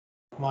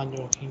الرحمن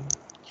الرحیم.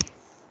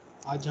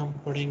 آج ہم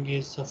پڑھیں گے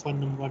صفحہ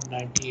نمبر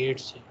 98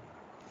 سے.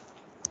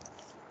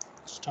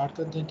 سٹارٹ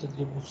کرتے ہیں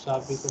تدریب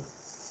السابع کو.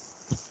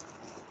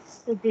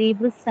 تدریب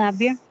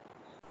السابع،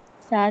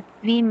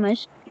 ساتویں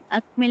مشق.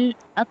 اکمل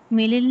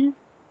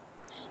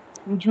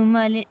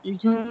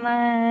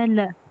الجمل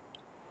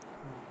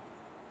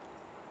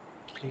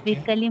ٹھیک ہے.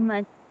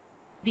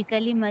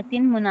 بکلمات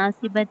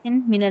مناسبت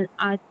من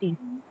الآتی.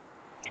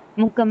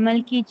 مکمل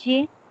کیجیے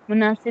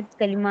مناسب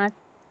کلمات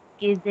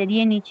کے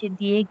ذریعے نیچے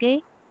دیے گئے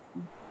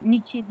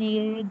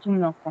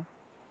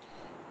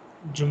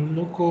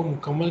جملوں کو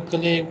مکمل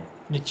کریں.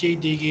 نیچے ہی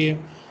دیے گئے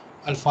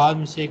الفاظ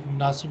میں سے ایک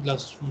مناسب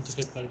لفظ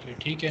منتخب کر کے.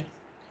 ٹھیک ہے.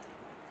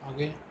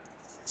 آگے.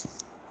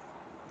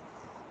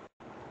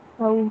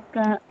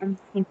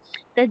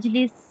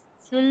 تجلس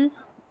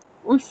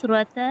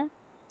الأسرة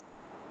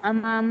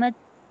أمام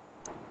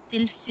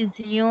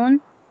التلفزيون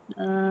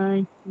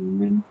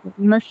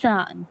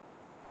مساء.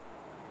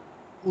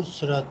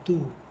 اسرتو.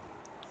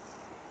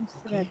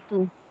 اوکے.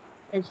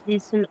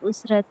 تجلس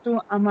الأسرة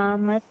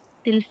أمام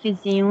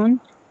التلفزيون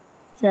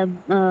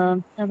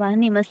صباحا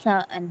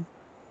مساء.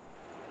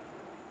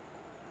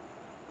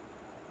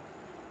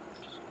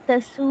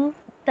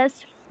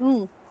 تسحو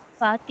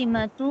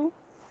فاطمة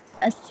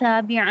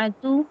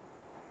السابعة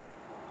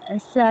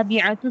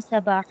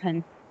صباحا.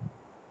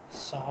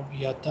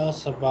 صابیتا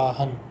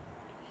صباحا.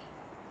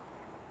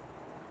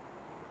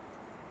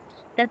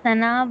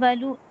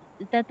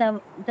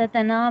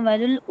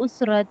 تتناول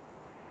الأسرة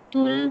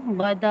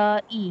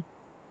الغداء.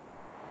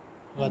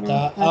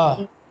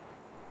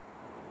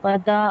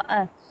 غداء.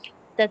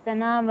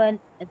 تتناول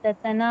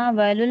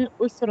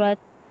الأسرة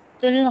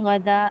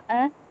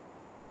الغداء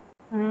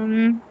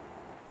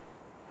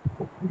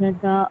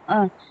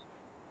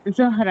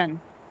ظهرا.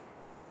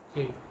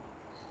 اوکے.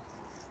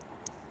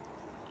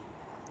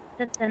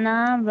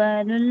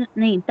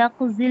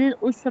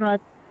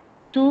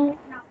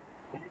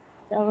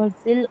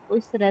 تغزي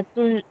الأسرة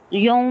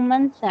يوما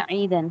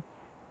سعيدا.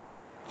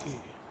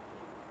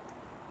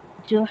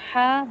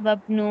 جحا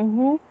وابنه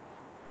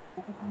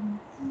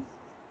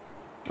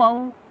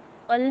فوق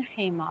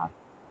الحمار.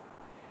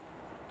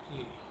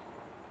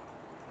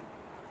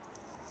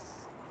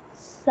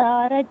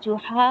 سار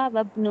جحا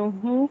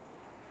وابنه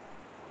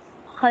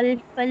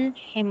خلف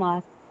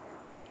الحمار.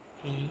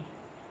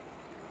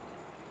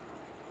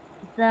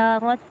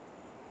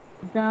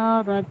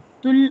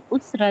 زارت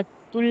الأسرة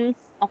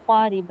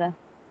الأقارب.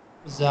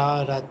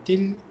 زارت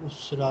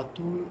الأسرة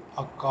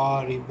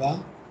الأقارب.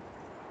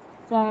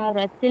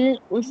 زارت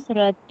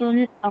الأسرة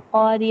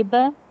الأقارب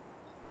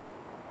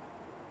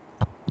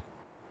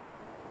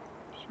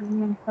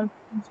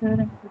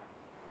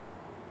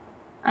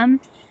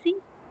أمس.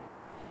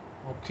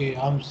 اوکے.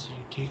 امسی.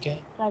 ٹھیک ہے.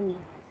 کل.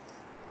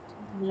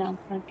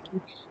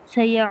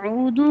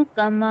 سيعود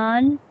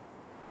كمال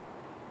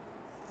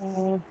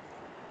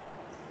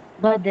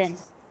غدا.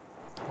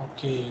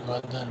 اوکے.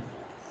 غدن.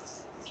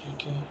 ٹھیک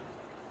ہے.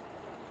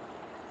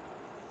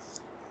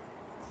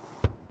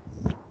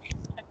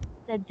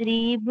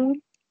 تدريب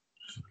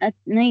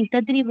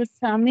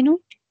الثامن.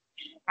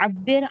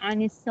 عبر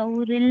عن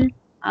الصور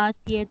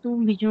الآتية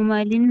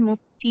بجمل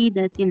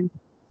مفيدة.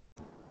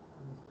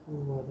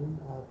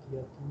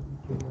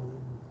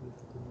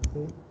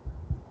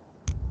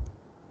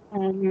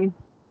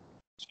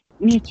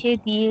 نیچے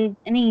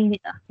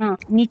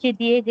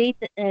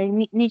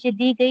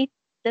دی گئی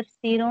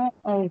تفسیروں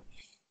اور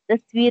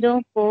تصویروں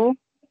کو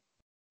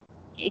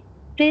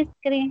ایکسپریس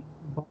کریں.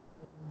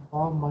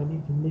 معنی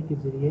جملے کے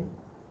ذریعے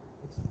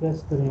ایکسپریس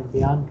کریں،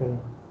 بیان کریں.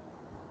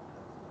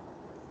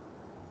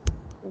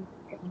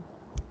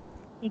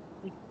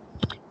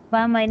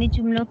 معنی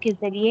جملوں کے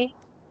ذریعے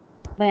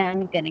بیان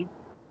کریں.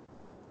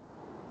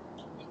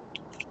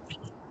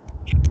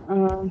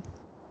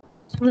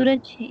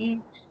 سورج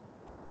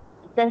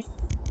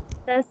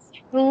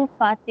تسحو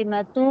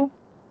فاطمة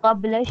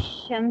قبل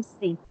الشمس.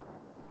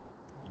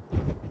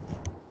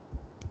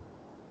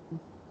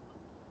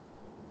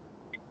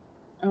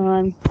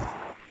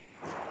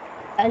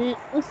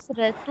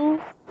 الأسرة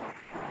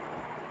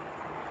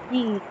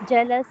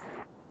جلس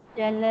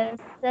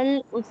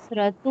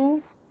الأسرة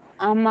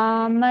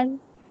أمام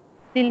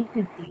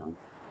التلفزيون.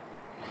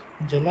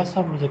 جلسہ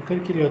مذکر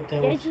کے لیے ہوتا ہے،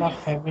 اسرا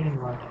تجلس فیمنن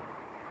ورڈ ہے.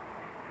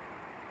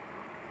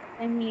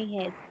 فیملی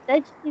ہے.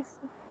 تجلس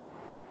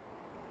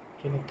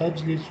چلو.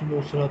 تجلس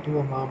الأسرة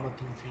أمام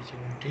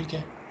التلفزيون. ٹھیک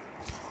ہے.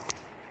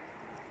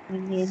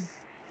 یہ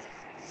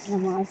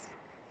نماز.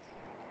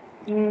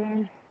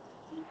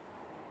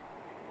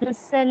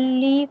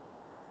 تصلی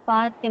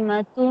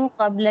فاطمة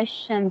قبل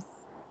الشمس.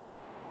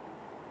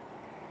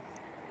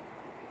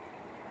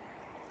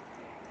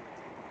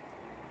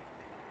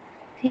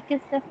 ٹھیک ہے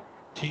سر.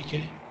 ٹھیک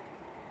ہے.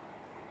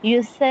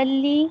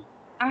 یصلی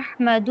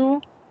احمد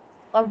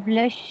قبل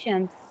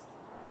الشمس.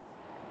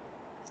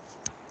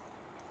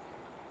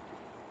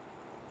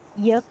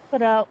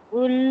 یقرأ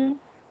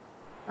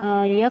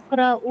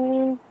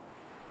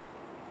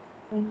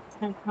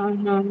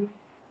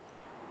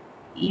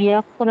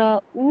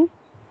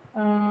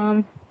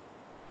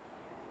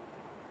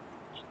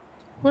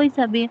کوئی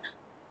سا بھی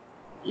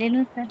لے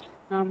لوں سر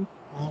نام.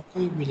 ہاں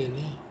کوئی بھی لے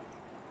لیں.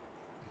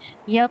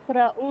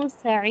 یقرأ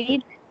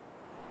سعید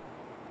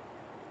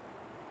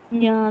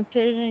یا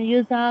پھر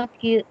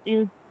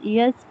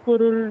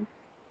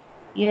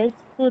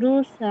یذکر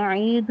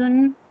سعید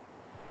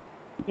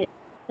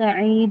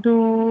سعید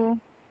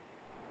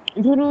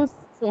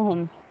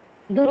دروسهم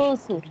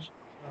دروسه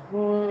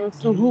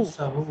دروسہو.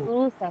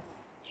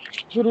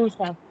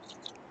 دروسه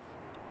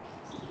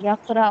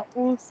یقرأ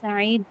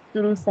سعید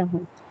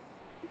دروسه.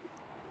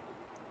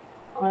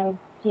 اور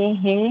یہ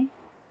ہے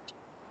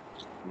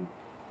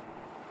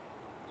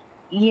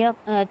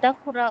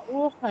تقرأ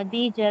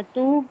خدیجۃ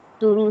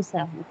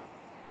دروسها.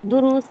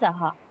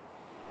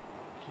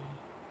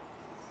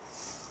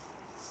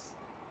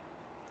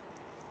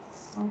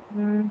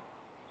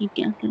 یہ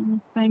کیا کرنا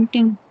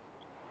پینٹنگ.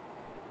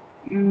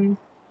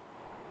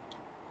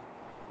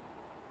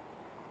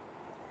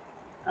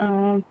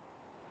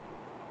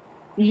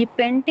 یہ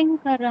پینٹنگ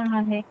کر رہا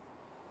ہے.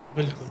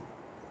 بالکل.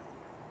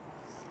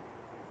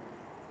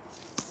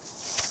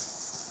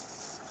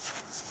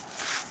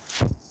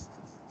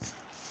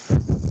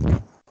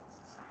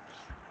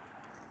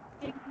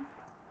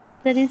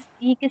 سر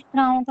یہ کس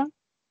طرح ہوگا؟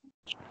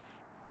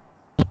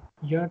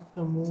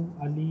 یرسم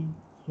علی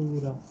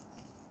صورہ،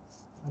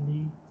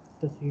 علی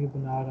تصویر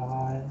بنا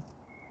رہا ہے.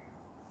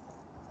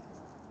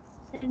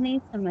 سر نہیں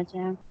سمجھ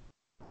آیا.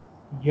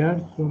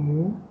 یرسم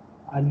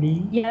علی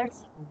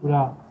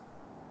صورہ.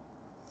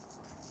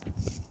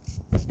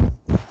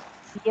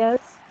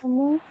 یرسم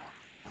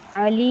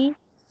علی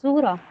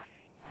سورہ.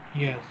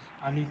 یس،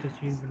 علی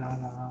تصویر بنا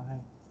رہا ہے.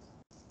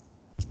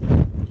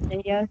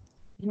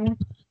 یرسم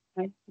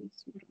علی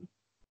سورہ.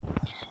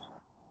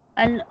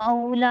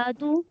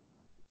 الاولاد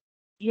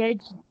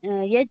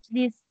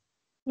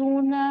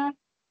یجلسون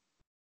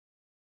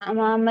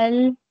امام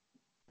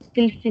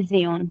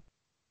التلفزیون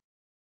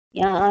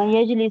یا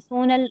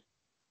یجلسون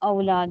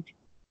الاولاد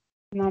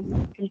امام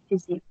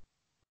التلفزیون.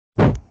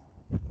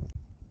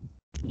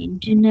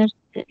 ڈنر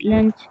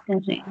لنچ کر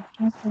رہے ہیں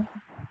کیا کر رہے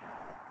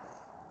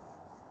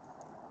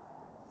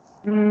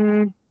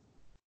ہیں؟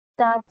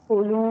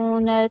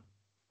 تاکلون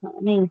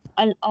نہیں،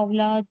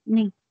 الاولاد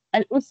نہیں،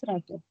 الاسرہ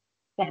تو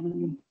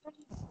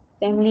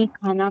فیملی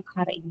کھانا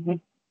کھا رہی ہے.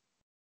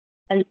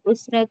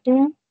 الاسرہ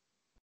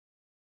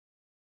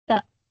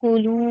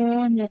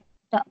تاکلون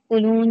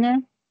تاکلون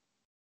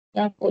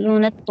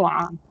تاکلون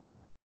الطعام.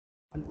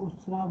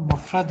 الاسرہ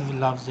مفرد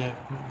لفظ ہے،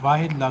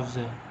 واحد لفظ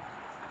ہے.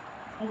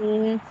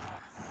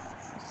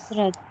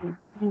 الاسرہ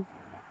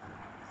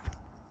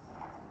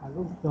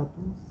الاسرہ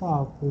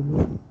تاکل.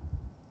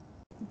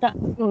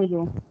 تأکل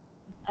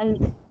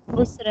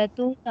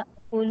الاسرة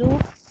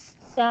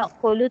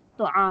تأکل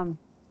الطعام.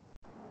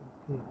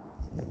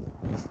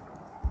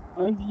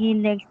 اور یہ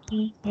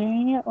لڑکی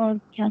ہے اور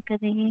کیا کر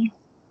رہی ہے؟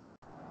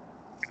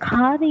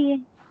 کھا رہی ہے.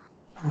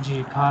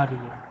 جی کھا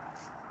رہی ہے.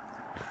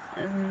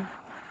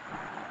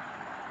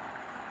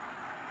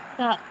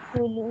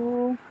 تأکل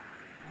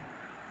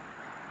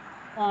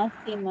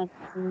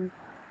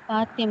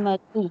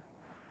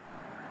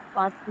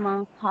فاطمہ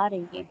کھا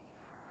رہی ہے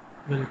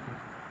بالکل.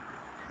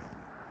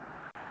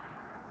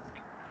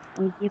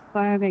 اور یہ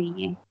پڑھ رہی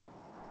ہے.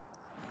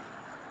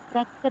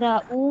 تقرأ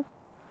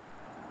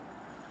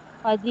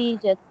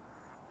خدیجۃ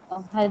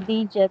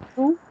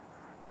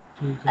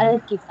ٹھیک ہے.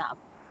 الکتاب.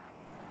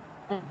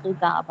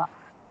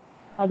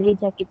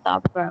 خدیجہ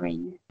کتاب پڑھ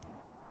رہی ہے.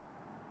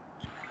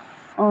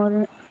 اور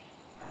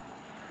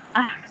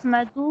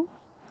احمد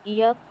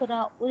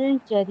یقرأ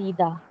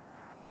الجریدہ.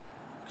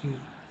 جی.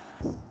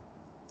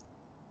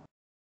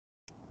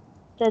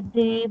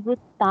 تدریب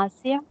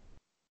التاسع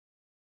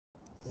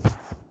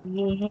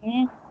یہ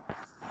ہے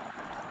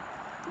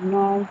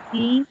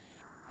نوفی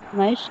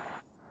مشق.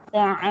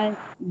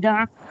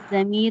 دع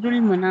ضمیر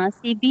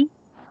المناسب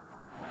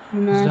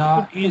مناسب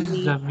زائد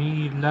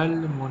ضمیر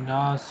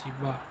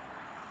المناسبہ.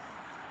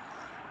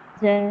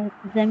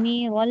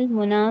 ضمیر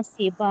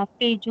المناسبہ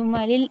فی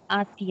الجمل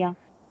الآتیہ.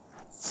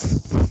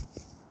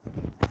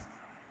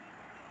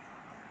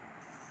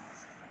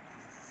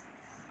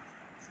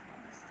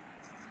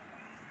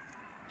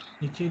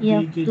 نیچے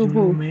دی کے یکتب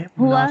جملوں میں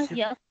ہوا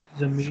مناسب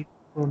ضمیر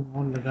اور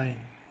نون لگائیں.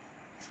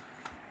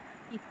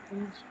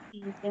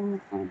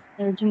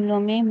 جملوں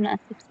میں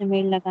مناسب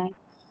ضمیر لگائیں.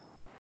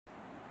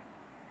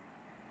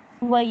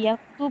 ہوا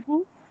یکتب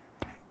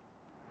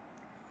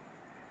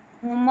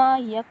ہما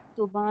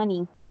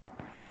یکتبانی.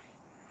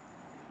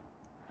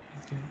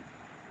 ٹھیک ہے.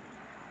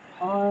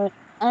 اور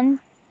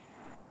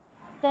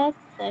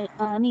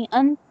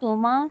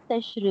انتما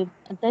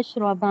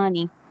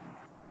تشربانی.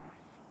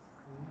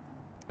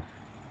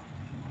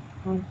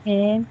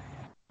 اوکے.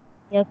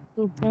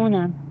 یکتبون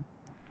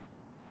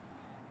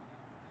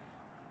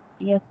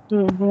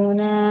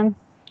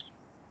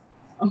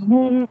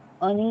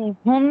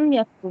ہم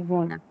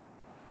یکتبون.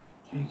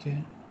 ٹھیک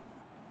ہے.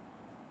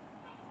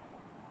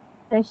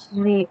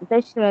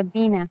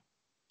 تشربین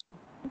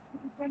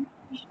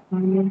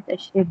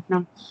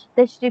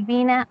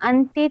تشربین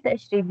انت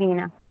تشربین.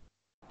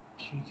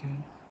 ٹھیک ہے.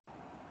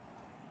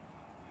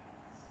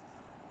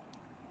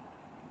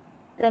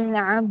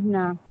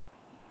 تلعبنا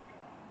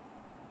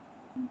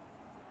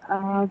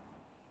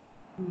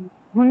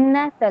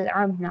هن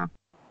تلعبنا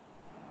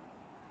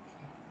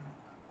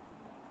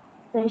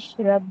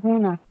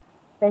تشربون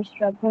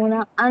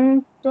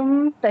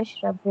أنتم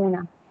تشربون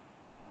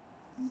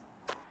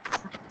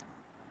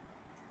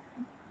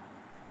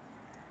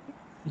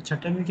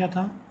چھٹے میں کیا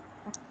تھا؟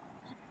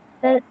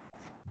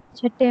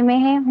 چھٹے میں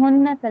ہے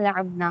ہن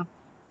تلعبنا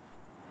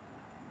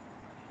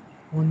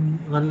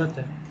غلط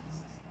ہے.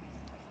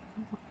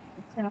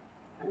 اچھا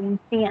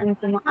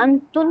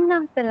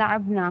انتن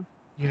تلعبنا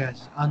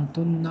یس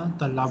انتن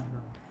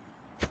تلعبنا.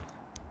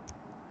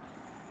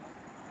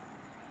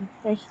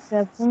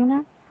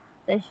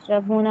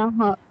 تشربون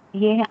ہاں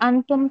یہ ہے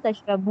انتم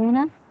تشربون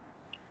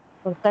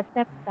اور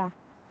کتبتا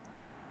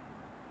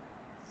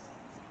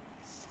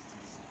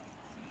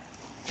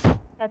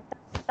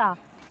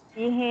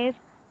یہ ہے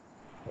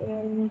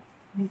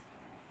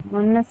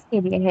مونس کے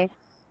لیے ہے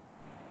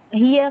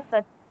ہی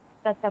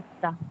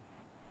کتبتا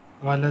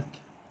غلط.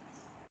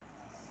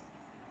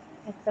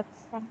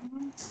 کتبتا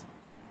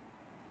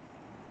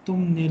تم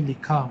نے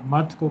لکھا.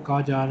 مرد کو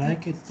کہا جا رہا ہے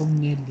کہ تم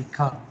نے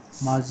لکھا.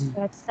 ماضی.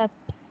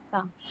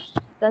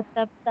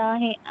 کتبتا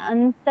ہے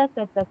انت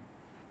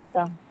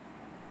کتبتا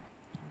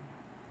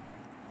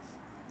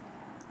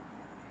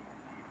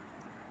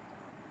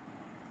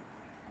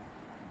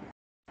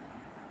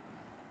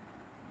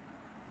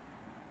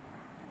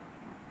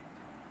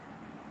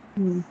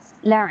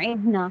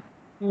لعبنا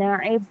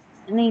لعب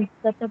نہیں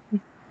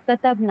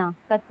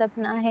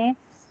کتبنا ہے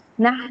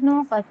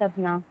نحن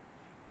كتبنا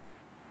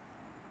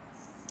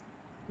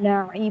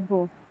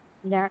لعبوا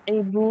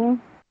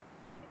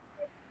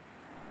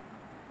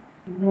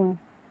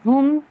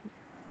هم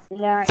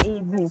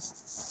لعبوا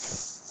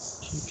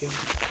ٹھیک ہے.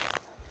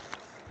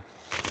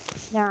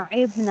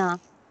 لعبنا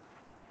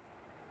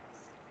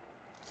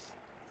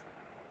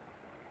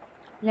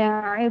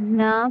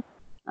لعبنا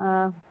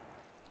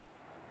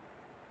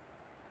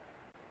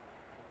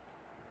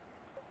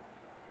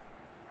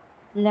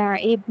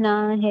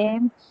ہے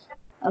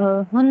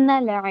ہن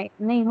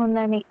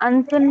نہیں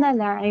انتن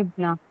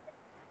لعبنا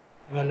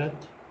غلط.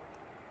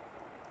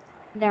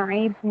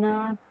 لعبنا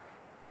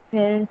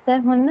پھر سر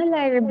ہن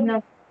لعبنا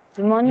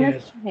مونس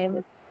یس ہے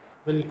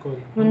بالکل.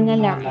 ہن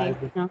لائب.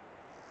 لعبنا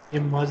یہ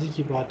ماضی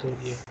کی بات ہو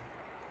رہی ہے.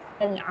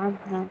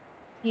 لعبنا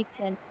ٹھیک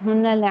ہے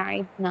ہن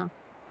لعبنا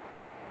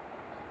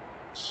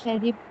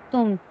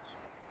شربتم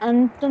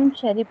انتم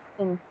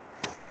شربتم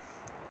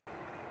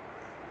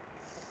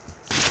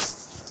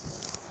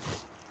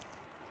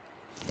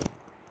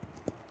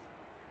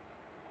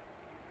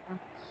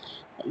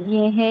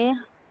یہ ہے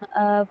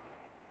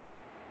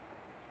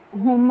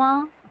ہما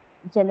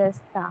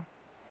جلستا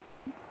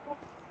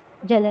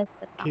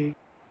ٹھیک.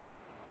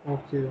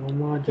 اوکے.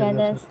 ہما جلس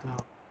جلستا.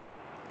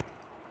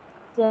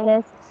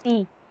 جلستی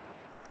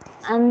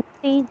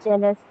انتی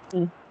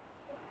جلستی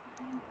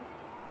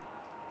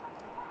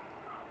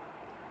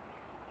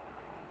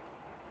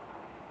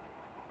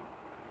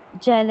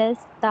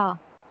جلستا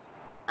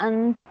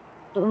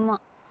انتما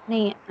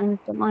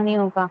نہیں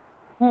ہوگا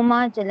ہما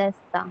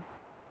جلستا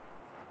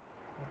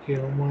اوکے.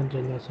 ہما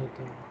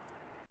جلستا.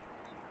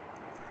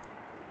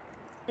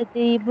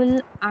 تدریب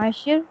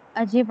العاشر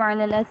اجب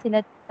علی الاسئلہ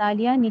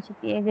التالیہ نیچے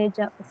دیے گئے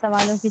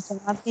سوالوں کے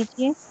جواب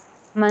دیجیے.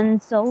 من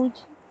زوج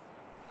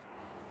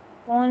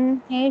کون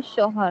ہے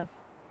شوہر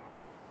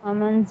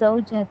من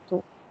زوجہ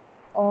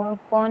اور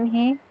کون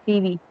ہے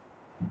بیوی.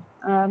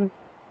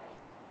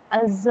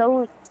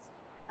 الزوج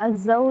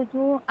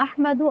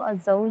احمد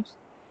الزوج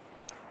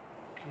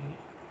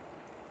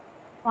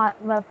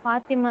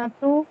فاطمہ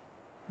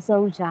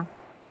زوجہ.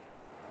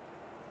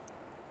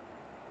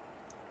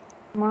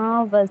 ما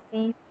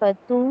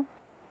وظیفۃ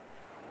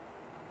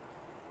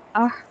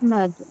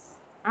احمد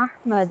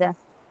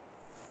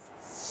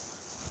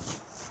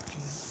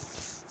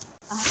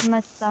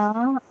کا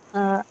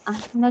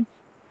احمد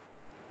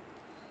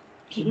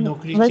کی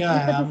نوکری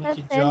کیا ہے؟ وظیفہ تو احمد سر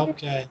کی جاب سیلری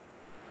کیا ہے؟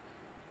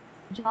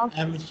 جاب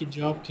احمد کی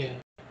جاب کیا ہے؟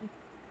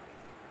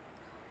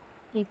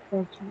 ٹھیک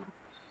ہے.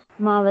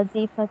 ما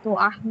وظیفۃ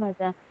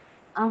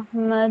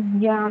احمد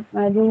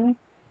یعمل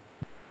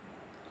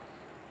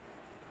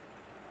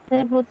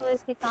سر وہ تو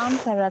اس کے کام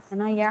کر رہا تھا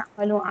نا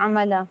یعمل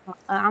عملہ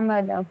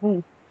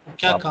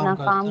کیا تو کام اپنا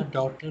کرتا کام تھا؟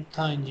 ڈاکٹر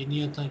تھا،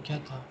 انجینئر تھا، کیا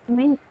تھا؟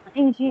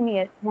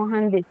 انجینئر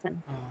مہندسن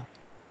ہاں.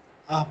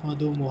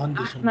 احمد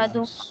مہندس احمد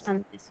الناس.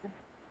 مہندسن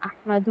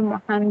احمد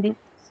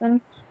مہندسن.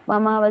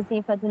 وما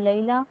وظیفۃ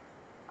لیلہ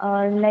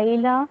اور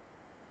لیلہ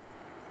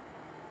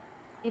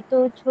یہ تو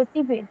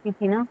چھوٹی بیٹی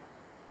تھی نا.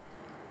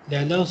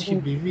 لیلا اس کی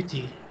بیوی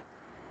تھی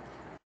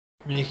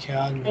میرے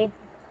خیال میں.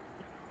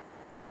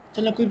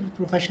 چلو کوئی بھی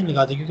پروفیشن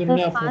لگا دیں کیونکہ انہوں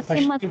نے پروفیشن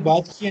فاطمہ کی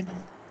بات کی ہے نا،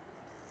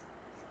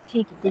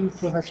 ٹھیک تو ہے. کوئی بھی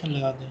پروفیشن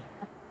لگا دیں.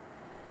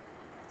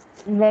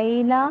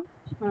 لیلہ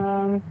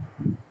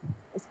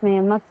اس میں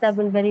مکتب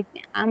البرید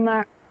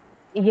میں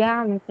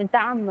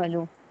تعمل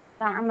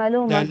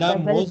لیلا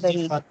مکتب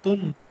البرید موظفۃ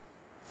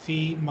فی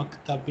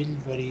مکتب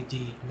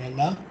البریدی.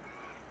 لیلا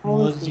موظف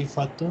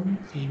موظفۃ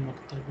فی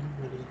مکتب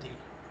البریدی.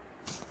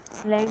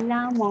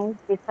 لیلہ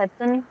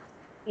موظفۃ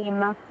في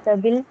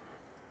مكتب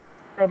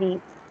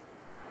القريب.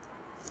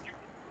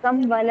 كم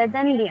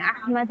ولدا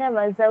لأحمد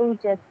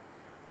وزوجته.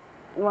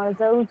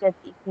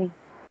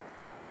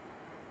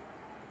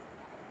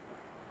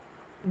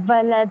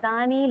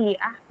 ولدان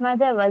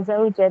لأحمد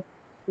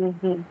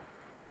وزوجته.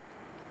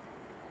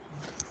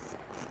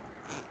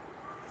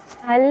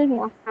 هل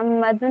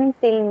محمد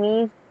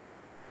تلميذ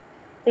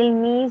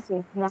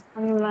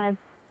محمد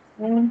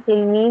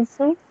تلميذ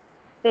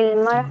في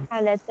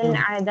المرحلة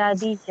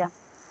الإعدادية.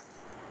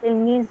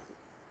 تلميذ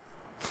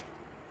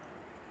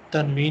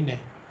تنوین ہے.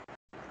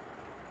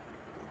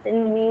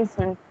 تلميذ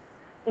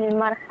في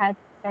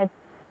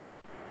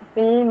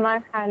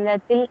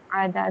المرحلة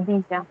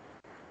الإعدادية.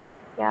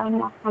 کیا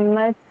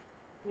محمد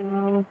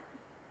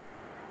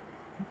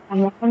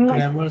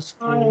گرامر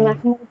اسکول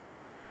محمود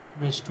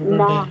میں اسٹوڈنٹ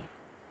لا ہے.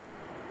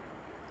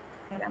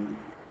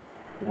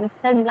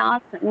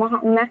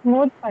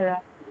 محمود پڑھ رہا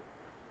ہے.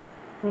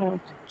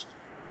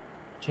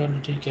 چلو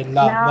ٹھیک ہے.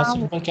 لا لا بس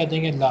سمپل کہہ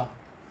دیں گے لا.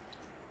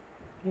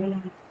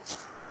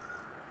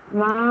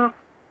 ما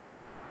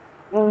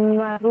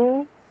عمر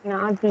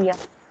نادیہ.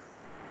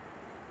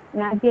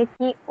 نادیہ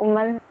کی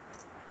عمر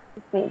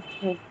کتنی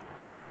ہے؟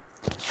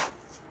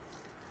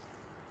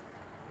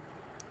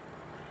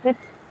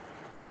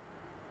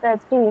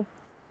 ستو.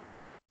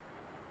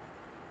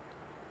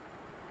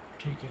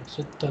 ٹھیک ہے.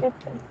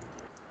 ستت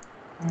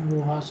وہ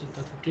ہاں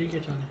ستت. ٹھیک ہے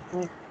چلیں.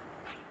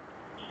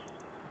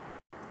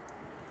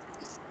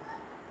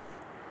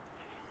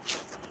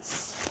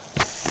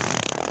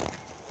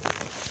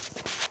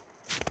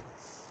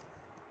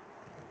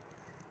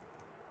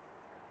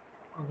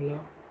 اگلا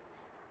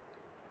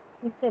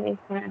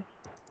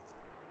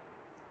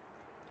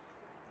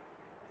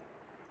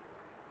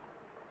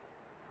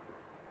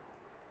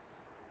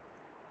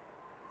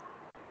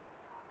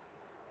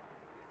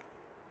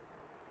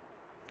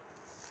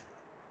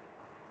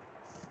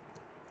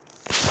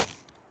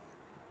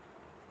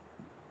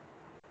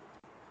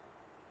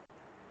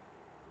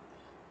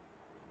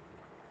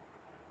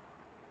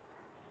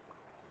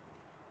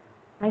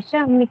اچھا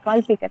ہم نے کال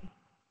پہ کریں.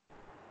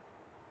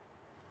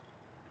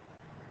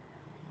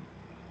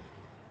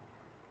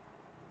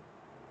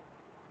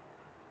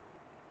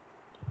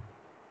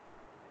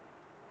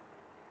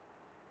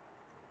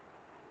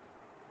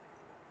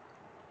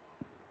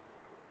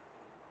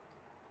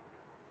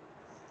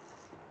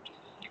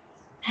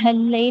 هل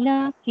ليلى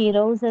في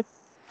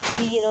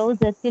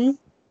روضة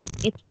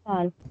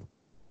الأطفال.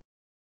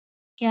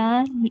 کیا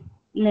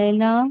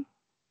لیلا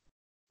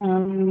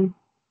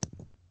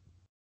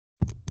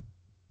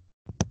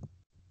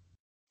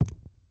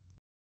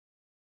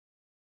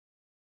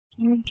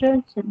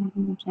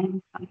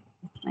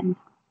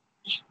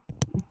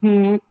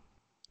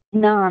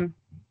نعم.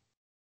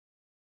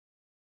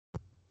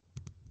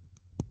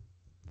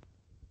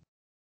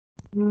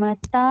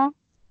 متى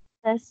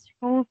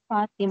تصحو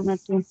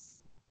فاطمة.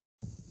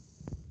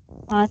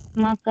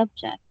 فاطمہ کب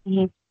جاتی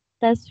ہے؟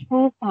 تصحو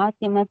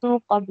فاطمة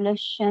قبل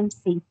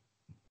الشمس.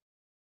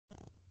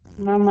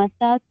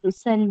 متى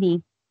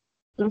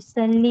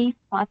تصلي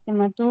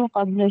فاطمة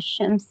قبل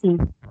الشمس.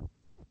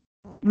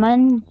 من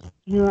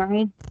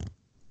يعد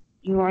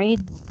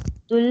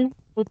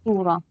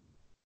الفطور.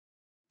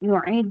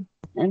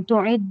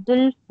 تعد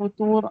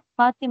الفطور.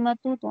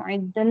 فاطمة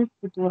تعد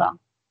الفطور.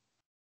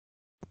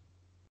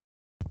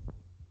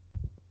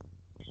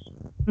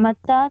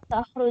 متى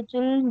تخرج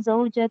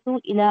الزوجة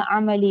إلى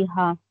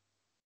عملها.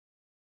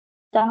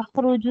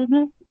 تخرج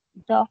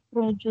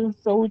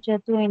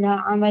الزوجة إلى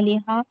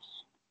عملها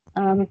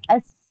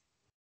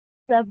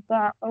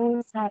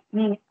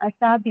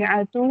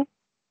السابعة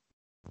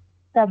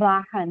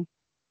صباحا.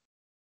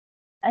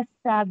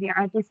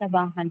 السابعة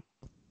صباحا.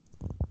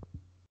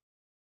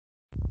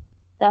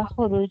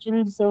 تخرج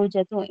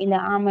الزوجة إلى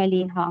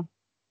عملها.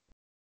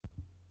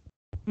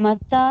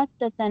 متى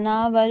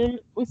تتناول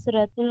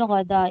الأسرة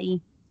الغداء.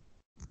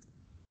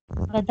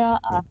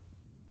 غداء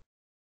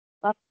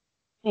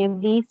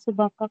فیملی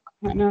صبح کا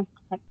کھانا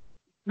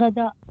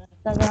غدا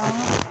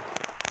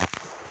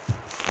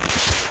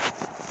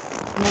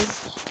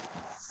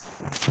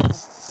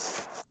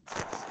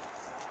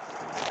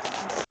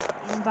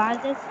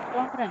بعد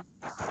الظهر.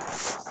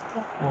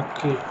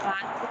 اوکے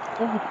بعد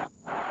الظهر.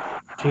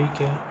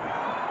 ٹھیک ہے.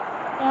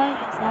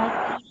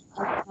 يذاكر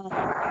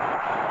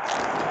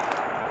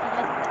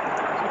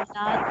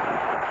الأولاد.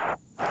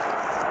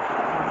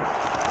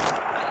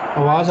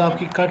 آواز آپ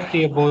کی کٹ رہی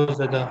ہے بہت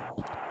زیادہ.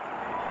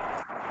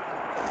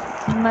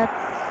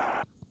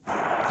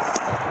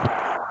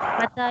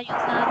 متى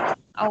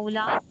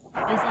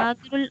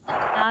يذاكر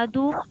الأولاد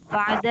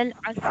بعد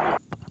العصر.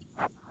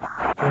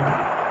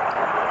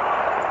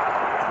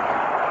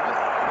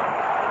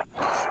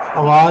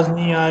 آواز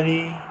نہیں آ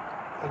رہی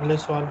اگلے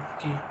سوال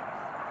کی.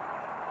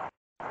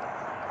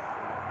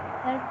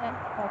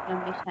 پرابلم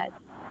ہے شاید.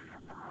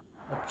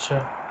 اچھا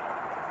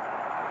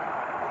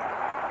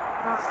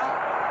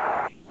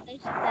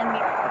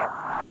تجتمع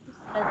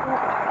أسرة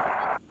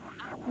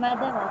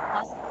أحمد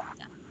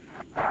وفاطمة.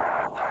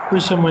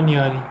 کچھ سمجھ نہیں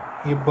آ رہی.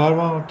 یہ بار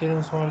بار اور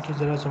تیرہ سوال کی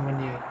ذرا سمجھ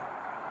نہیں آئی.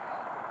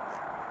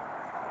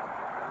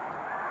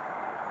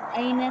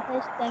 أين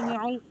تجتمع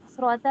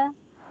الأسرة؟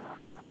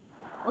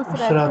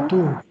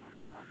 اسرتو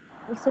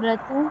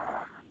أسرة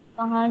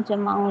کہاں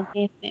جمع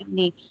ہوتے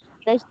فیملی.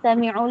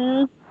 تجتمع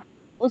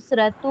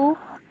الأسرة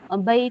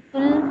بيت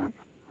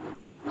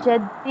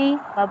الجد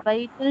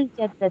وبيت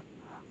الجدة.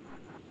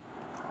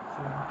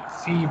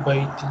 فی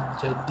بیت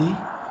الجدی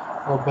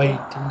و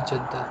بیت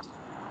الجدت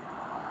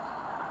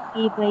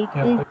في بيت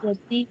یا بیت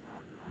الجد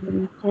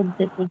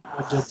والجدة.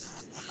 الجدت.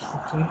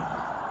 اوکے.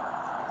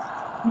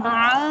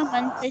 مع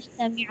من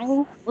تجتمع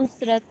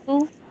أسرة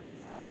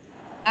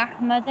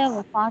أحمد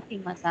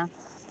وفاطمة.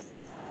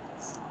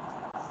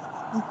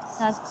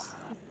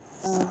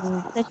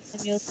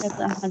 تجتمع أسرة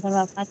أحمد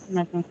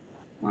وفاطمة.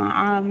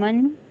 مع من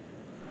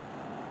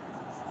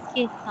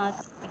کے ساتھ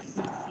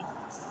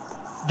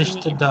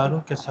رشتہ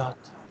داروں کے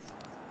ساتھ.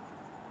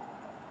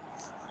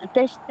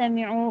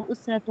 تجتمع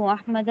أسرة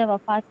أحمد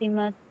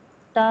وفاطمة.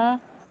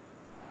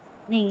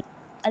 نہیں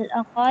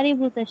الأقارب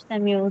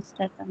تجتمع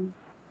أسرة.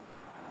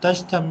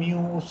 تجتمع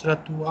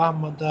اسرت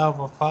احمد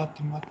و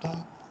فاطمۃ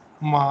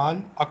مع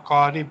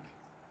الاقارب.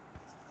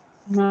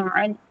 مع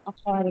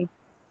الأقارب.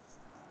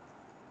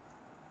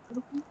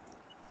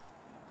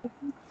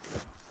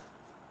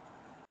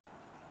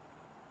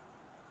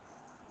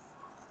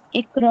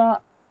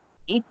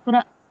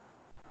 اقرأ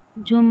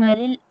جمل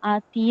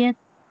الآتية.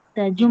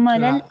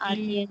 جمل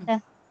الآتية.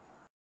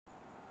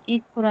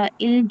 اقرأ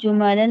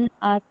الجمل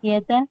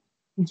الآتية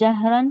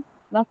جهرا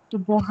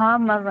واكتبها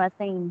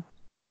مرتين.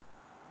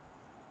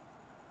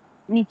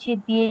 نیچے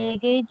دیے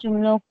گئے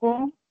جملوں کو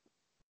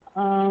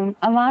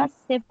آواز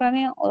سے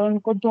پڑھیں اور ان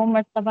کو 2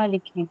 مرتبہ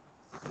لکھیں.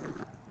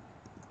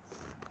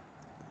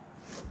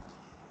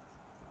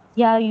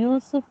 یا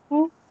یوسف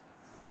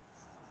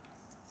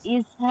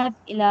اذهب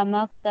إلى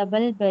مكتب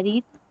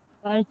البريد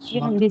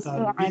وارجع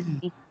بسرعة.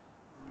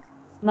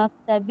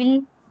 مكتب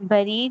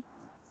البريد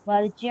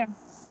وارجع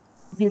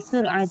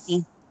بسرعة.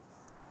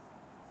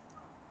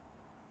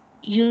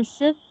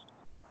 یوسف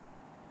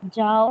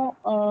جاؤ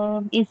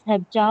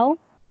اذهب جاؤ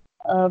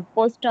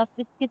پوسٹ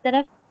آفس کی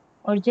طرف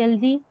اور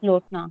جلدی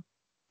لوٹنا.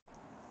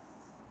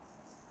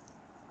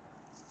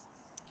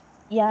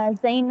 یا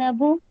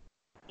زینب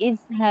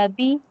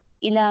اذهبي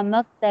إلى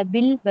مكتب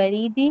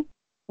البريد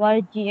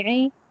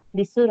وارجعي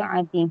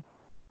بسرعة.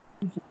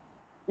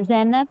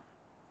 زینب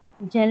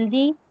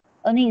جلدی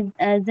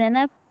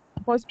زینب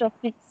پوسٹ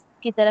آفس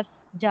کی طرف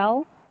جاؤ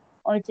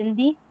اور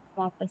جلدی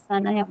واپس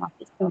آنا یا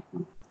واپس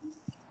لوٹنا.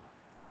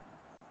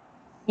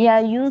 یا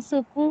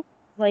یوسف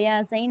و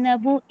یا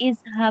زینب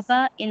اذهبا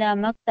إلى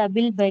مكتب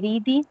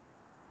البريد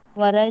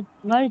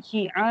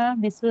وارجعا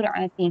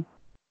بسرعة.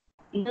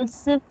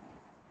 یوسف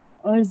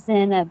اور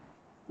زینب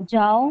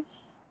جاؤ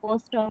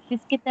پوسٹ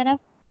آفس کی طرف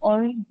اور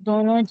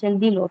دونوں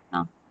جلدی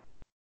لوٹنا.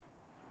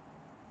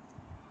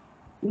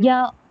 یا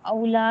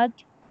اولاد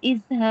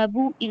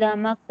اذهبوا الى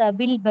مكتب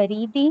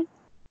البريد.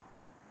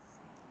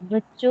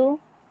 بچوں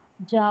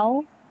جاؤ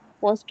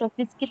پوسٹ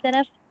آفس کی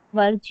طرف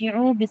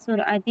وارجعوا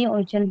بسرعة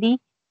اور جلدی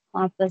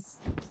واپس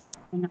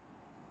آنا.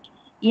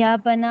 یا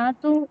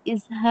بنات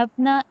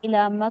اذهبنا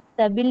الى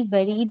مكتب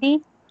البريد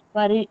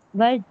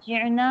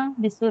وارجعنا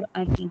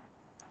بسرعة.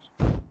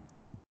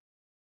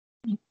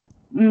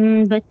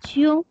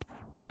 بچیوں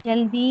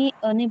جلدی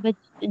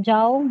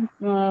جاؤ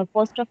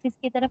پوسٹ آفس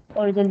کی طرف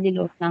اور جلدی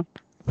لوٹنا.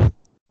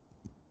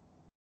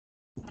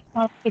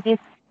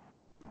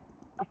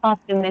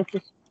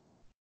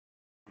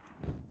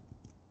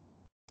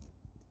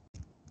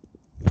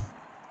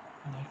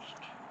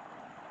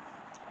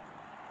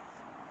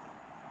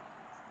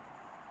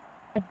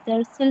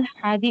 الدرس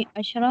الحادی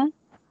عشرہ.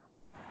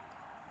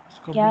 اس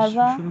کو بھی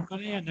 11واں. شروع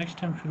کریں یا نیکسٹ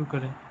ٹائم شروع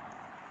کریں؟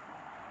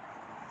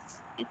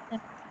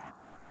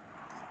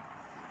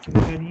 کیا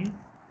کہہ رہی ہیں؟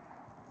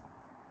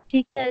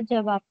 ٹھیک ہے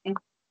جب آپ کے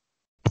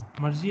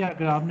مرضی ہے،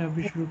 اگر آپ نے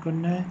ابھی شروع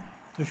کرنا ہے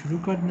تو شروع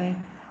کر دیں،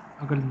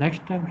 اگر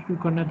نیکسٹ ٹائم شروع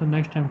کرنا ہے تو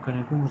نیکسٹ ٹائم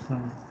کریں، کوئی مسئلہ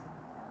نہیں.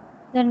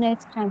 سر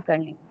نیکسٹ ٹائم کر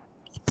لیں گے.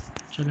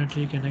 چلیں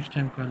ٹھیک ہے، نیکسٹ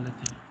ٹائم کر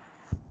لیتے ہیں.